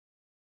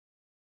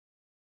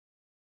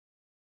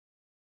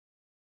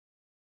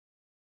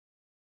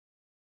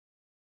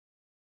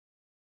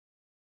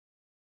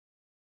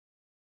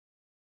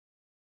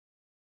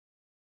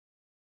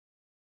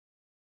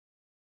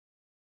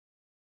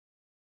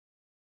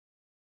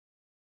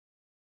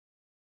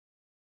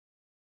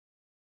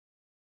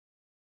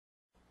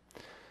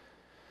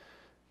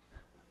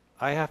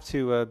I have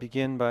to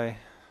begin by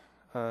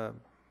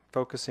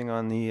focusing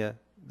on the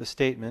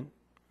statement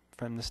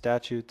from the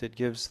statute that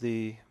gives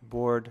the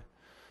board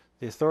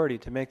the authority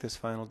to make this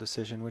final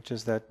decision, which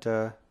is that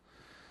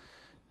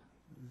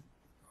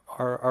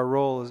our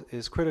role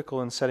is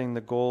critical in setting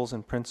the goals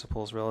and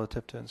principles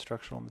relative to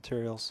instructional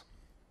materials.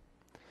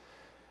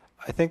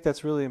 I think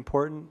that's really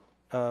important.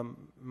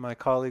 My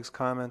colleagues'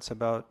 comments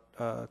about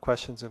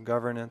questions of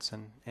governance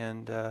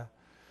and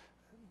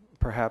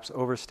perhaps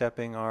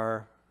overstepping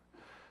our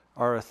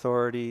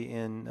authority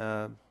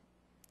in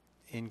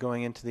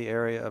going into the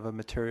area of a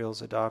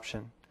materials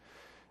adoption.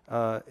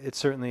 It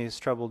certainly has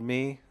troubled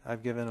me.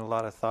 I've given a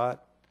lot of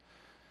thought.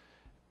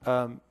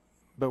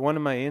 But one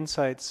of my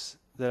insights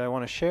that I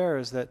want to share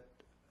is that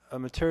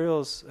an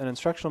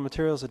instructional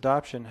materials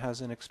adoption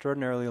has an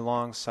extraordinarily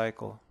long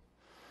cycle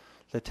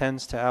that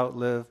tends to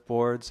outlive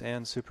boards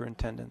and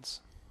superintendents.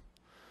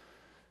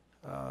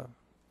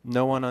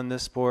 No one on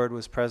this board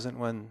was present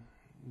when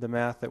the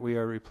math that we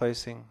are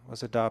replacing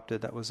was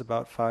adopted. That was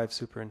about 5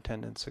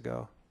 superintendents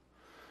ago.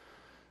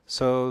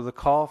 So the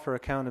call for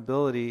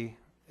accountability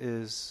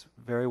is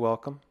very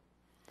welcome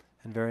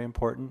and very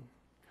important,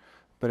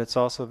 but it's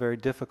also very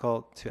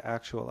difficult to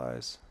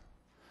actualize.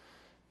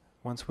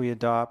 Once we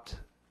adopt,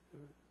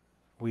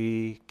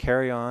 we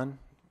carry on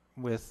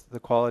with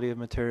the quality of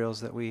materials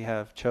that we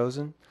have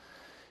chosen,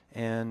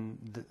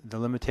 and the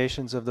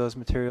limitations of those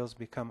materials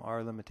become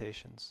our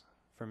limitations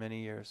for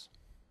many years.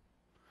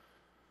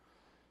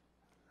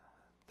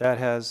 That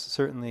has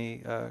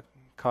certainly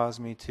caused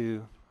me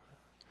to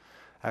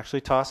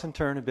actually toss and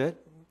turn a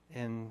bit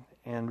and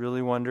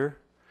really wonder.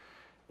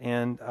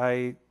 And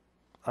I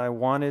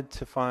wanted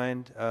to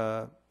find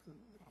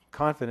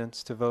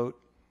confidence to vote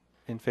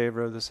in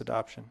favor of this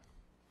adoption.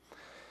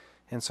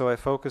 And so I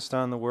focused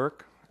on the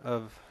work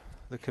of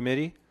the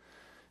committee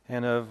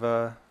and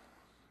of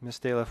Ms.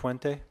 De La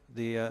Fuente,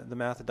 the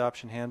math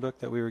adoption handbook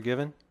that we were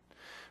given,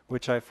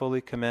 which I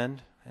fully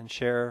commend and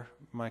share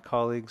my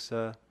colleagues'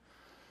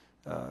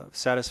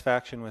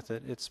 satisfaction with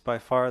it. It's by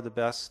far the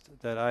best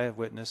that I have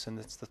witnessed, and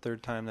it's the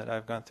 3rd time that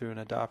I've gone through an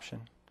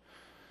adoption.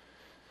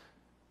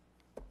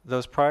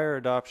 Those prior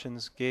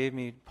adoptions gave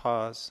me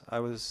pause. I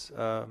was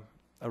a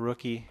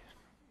rookie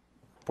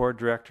board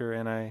director,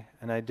 and I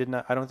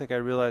don't think I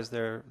realized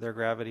their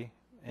gravity.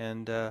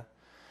 And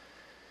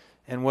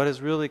what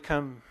has really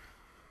come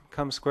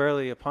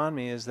squarely upon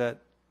me is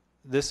that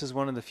this is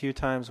one of the few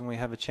times when we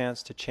have a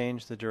chance to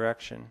change the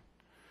direction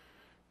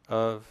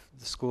of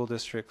the school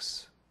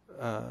district's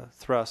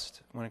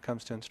thrust when it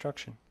comes to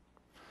instruction.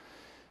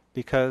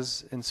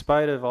 Because in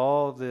spite of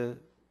all the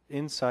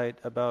insight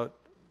about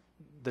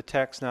the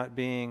text not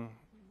being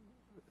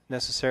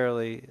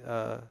necessarily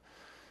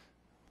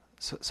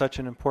such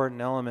an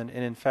important element,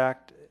 and it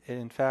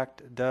in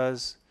fact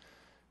does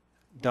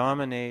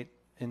dominate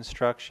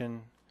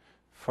instruction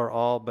for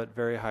all but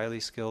very highly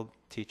skilled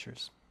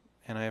teachers.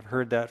 And I have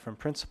heard that from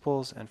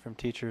principals and from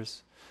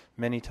teachers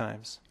many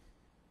times.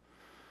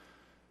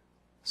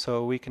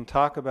 So we can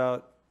talk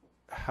about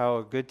how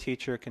a good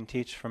teacher can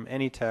teach from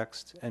any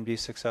text and be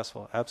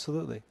successful.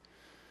 Absolutely.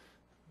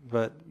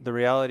 But the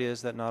reality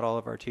is that not all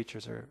of our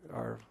teachers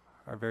are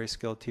very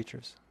skilled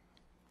teachers.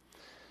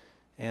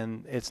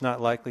 And it's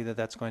not likely that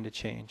that's going to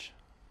change.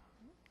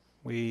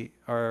 We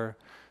are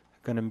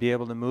going to be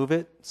able to move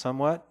it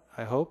somewhat,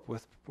 I hope,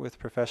 with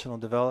professional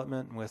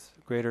development and with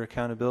greater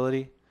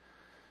accountability.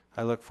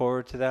 I look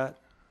forward to that.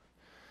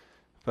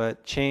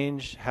 But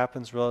change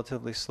happens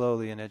relatively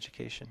slowly in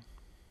education.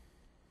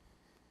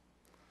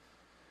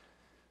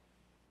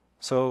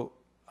 So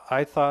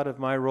I thought of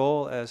my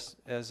role as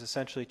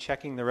essentially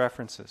checking the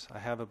references. I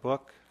have a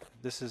book.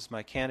 This is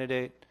my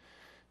candidate,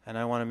 and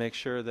I want to make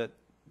sure that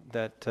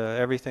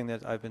everything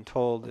that I've been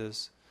told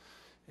is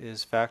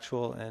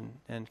factual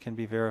and can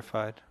be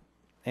verified.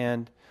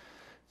 And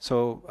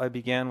so I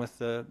began with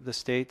the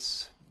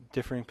state's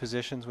differing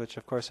positions, which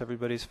of course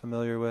everybody's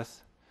familiar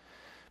with.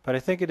 But I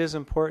think it is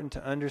important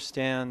to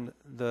understand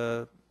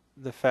the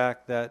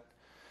fact that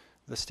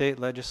the state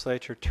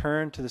legislature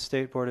turned to the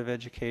State Board of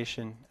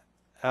Education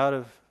out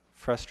of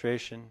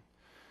frustration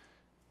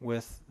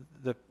with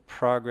the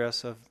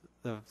progress of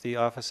the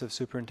Office of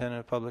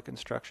Superintendent of Public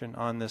Instruction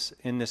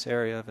in this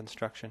area of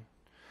instruction,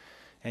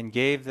 and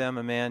gave them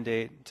a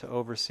mandate to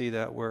oversee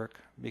that work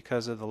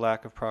because of the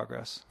lack of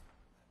progress.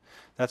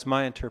 That's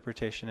my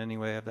interpretation,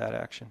 anyway, of that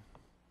action.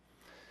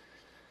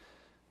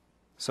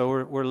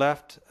 So we're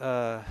left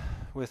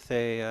with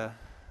a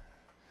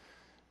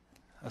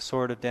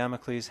sword of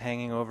Damocles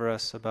hanging over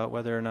us about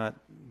whether or not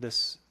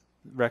this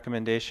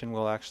recommendation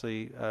will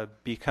actually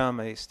become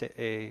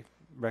a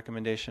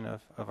recommendation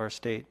of our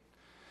state.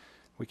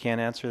 We can't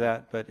answer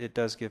that, but it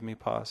does give me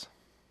pause.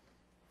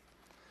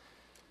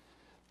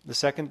 The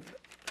second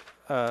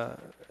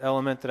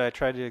element that I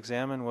tried to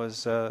examine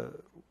was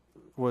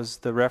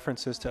the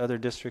references to other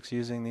districts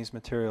using these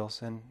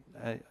materials. And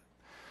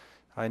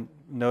I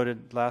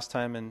noted last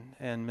time,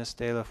 and Ms.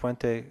 De La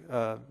Fuente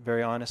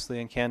very honestly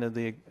and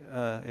candidly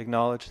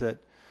acknowledged that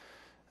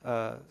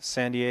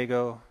San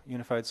Diego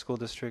Unified School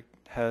District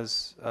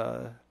has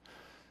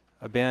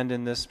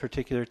abandoned this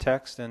particular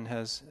text and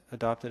has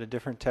adopted a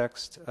different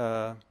text.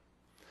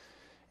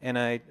 And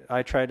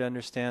I try to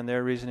understand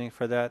their reasoning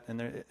for that,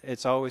 and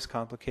it's always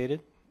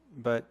complicated,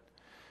 but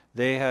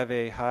they have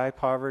a high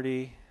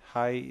poverty,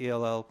 high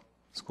ELL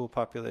school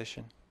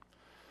population.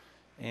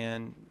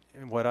 And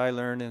what I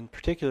learned in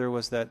particular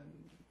was that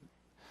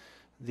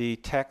the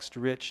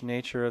text-rich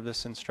nature of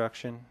this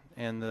instruction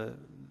and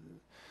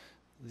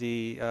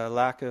the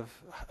lack of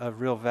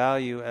real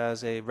value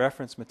as a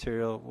reference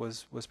material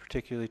was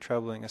particularly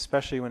troubling,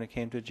 especially when it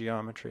came to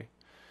geometry,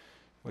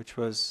 which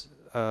was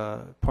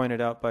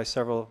pointed out by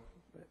several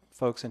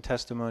folks in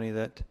testimony,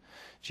 that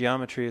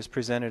geometry is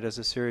presented as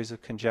a series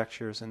of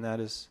conjectures, and that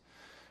is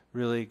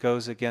really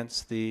goes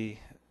against the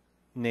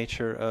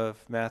nature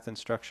of math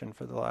instruction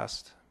for the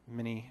last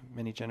many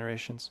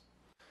generations.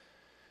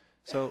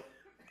 So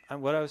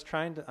what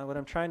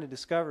I'm trying to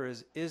discover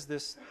is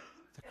this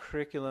the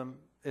curriculum,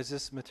 is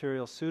this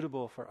material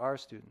suitable for our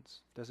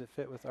students? Does it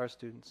fit with our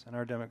students and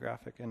our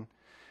demographic? And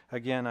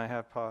again, I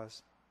have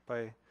paused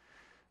by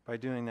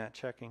doing that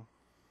checking.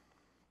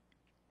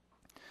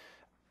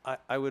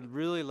 I would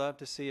really love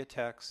to see a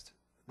text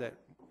that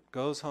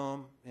goes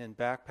home in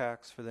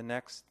backpacks for the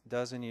next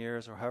dozen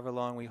years or however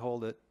long we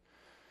hold it,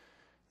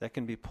 that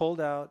can be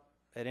pulled out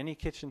at any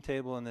kitchen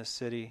table in this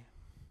city,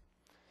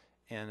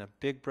 and a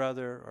big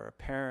brother or a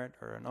parent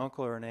or an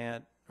uncle or an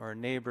aunt or a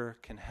neighbor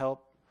can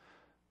help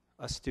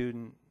a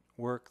student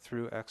work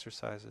through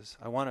exercises.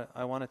 I want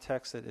a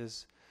text that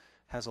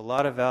has a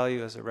lot of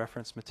value as a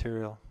reference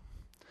material,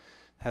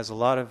 has a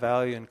lot of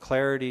value and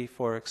clarity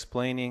for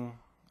explaining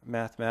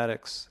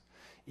mathematics,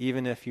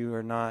 even if you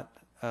are not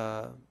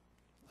a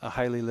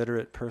highly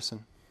literate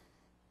person.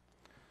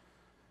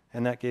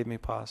 And that gave me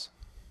pause.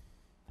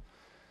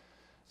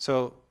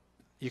 So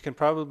you can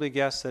probably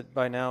guess that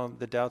by now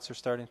the doubts are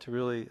starting to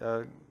really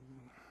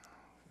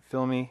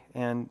fill me.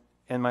 And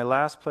my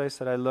last place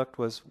that I looked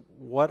was,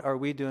 what are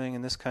we doing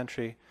in this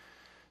country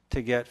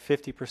to get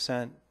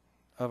 50%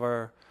 of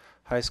our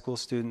high school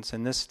students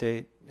in this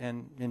state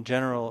and in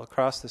general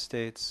across the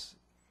states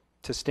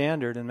to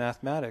standard in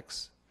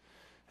mathematics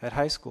at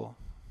high school?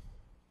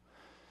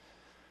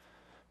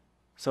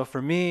 So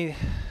for me,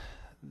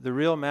 the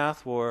real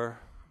math war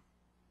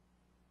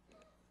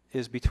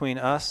is between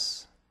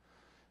us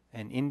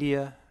and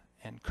India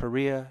and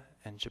Korea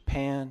and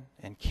Japan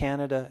and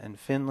Canada and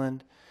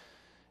Finland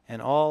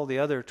and all the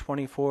other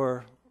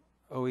 24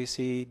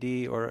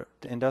 OECD or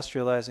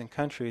industrializing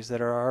countries that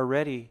are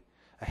already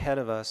ahead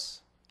of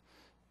us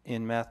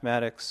in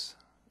mathematics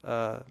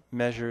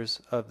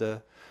measures of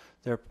the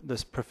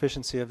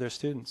proficiency of their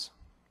students.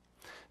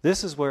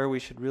 This is where we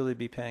should really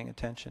be paying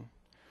attention.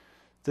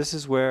 This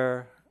is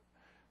where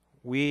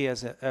we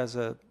as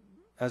a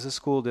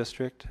school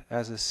district,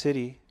 as a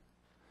city,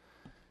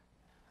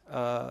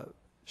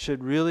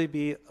 should really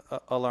be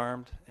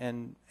alarmed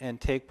and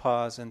take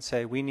pause and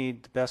say, we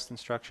need the best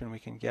instruction we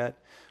can get,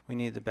 we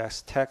need the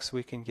best texts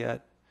we can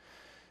get,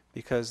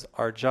 because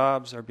our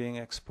jobs are being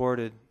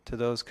exported to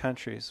those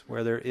countries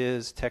where there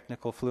is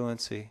technical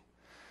fluency,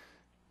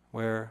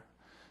 where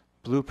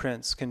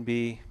blueprints can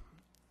be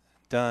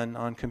done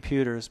on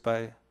computers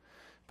by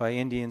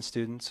Indian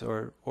students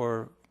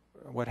or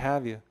what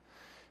have you.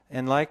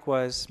 And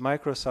likewise,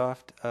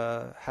 Microsoft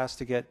has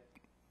to get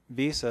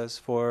visas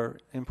for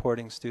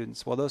importing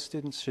students. Well, those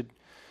students should,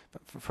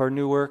 for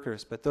new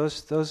workers, but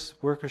those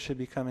workers should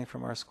be coming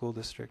from our school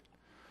district.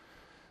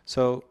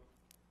 So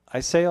I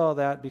say all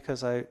that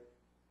because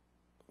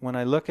when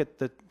I look at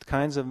the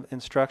kinds of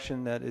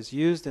instruction that is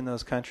used in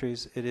those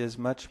countries, it is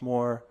much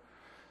more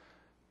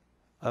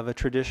of a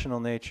traditional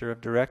nature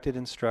of directed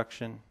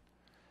instruction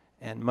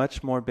and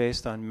much more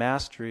based on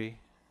mastery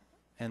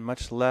and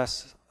much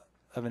less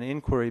of an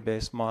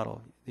inquiry-based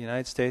model. The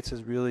United States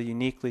has really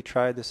uniquely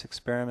tried this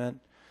experiment.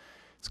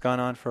 It's gone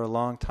on for a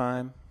long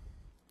time.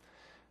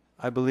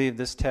 I believe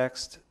this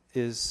text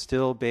is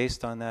still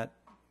based on that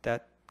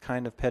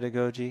kind of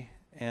pedagogy,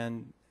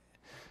 and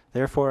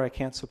therefore I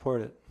can't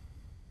support it.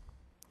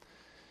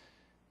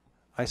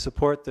 I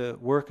support the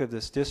work of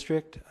this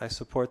district. I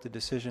support the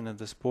decision of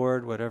this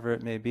board, whatever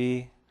it may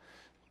be,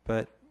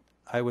 but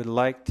I would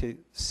like to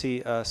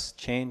see us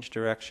change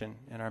direction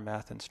in our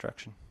math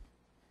instruction.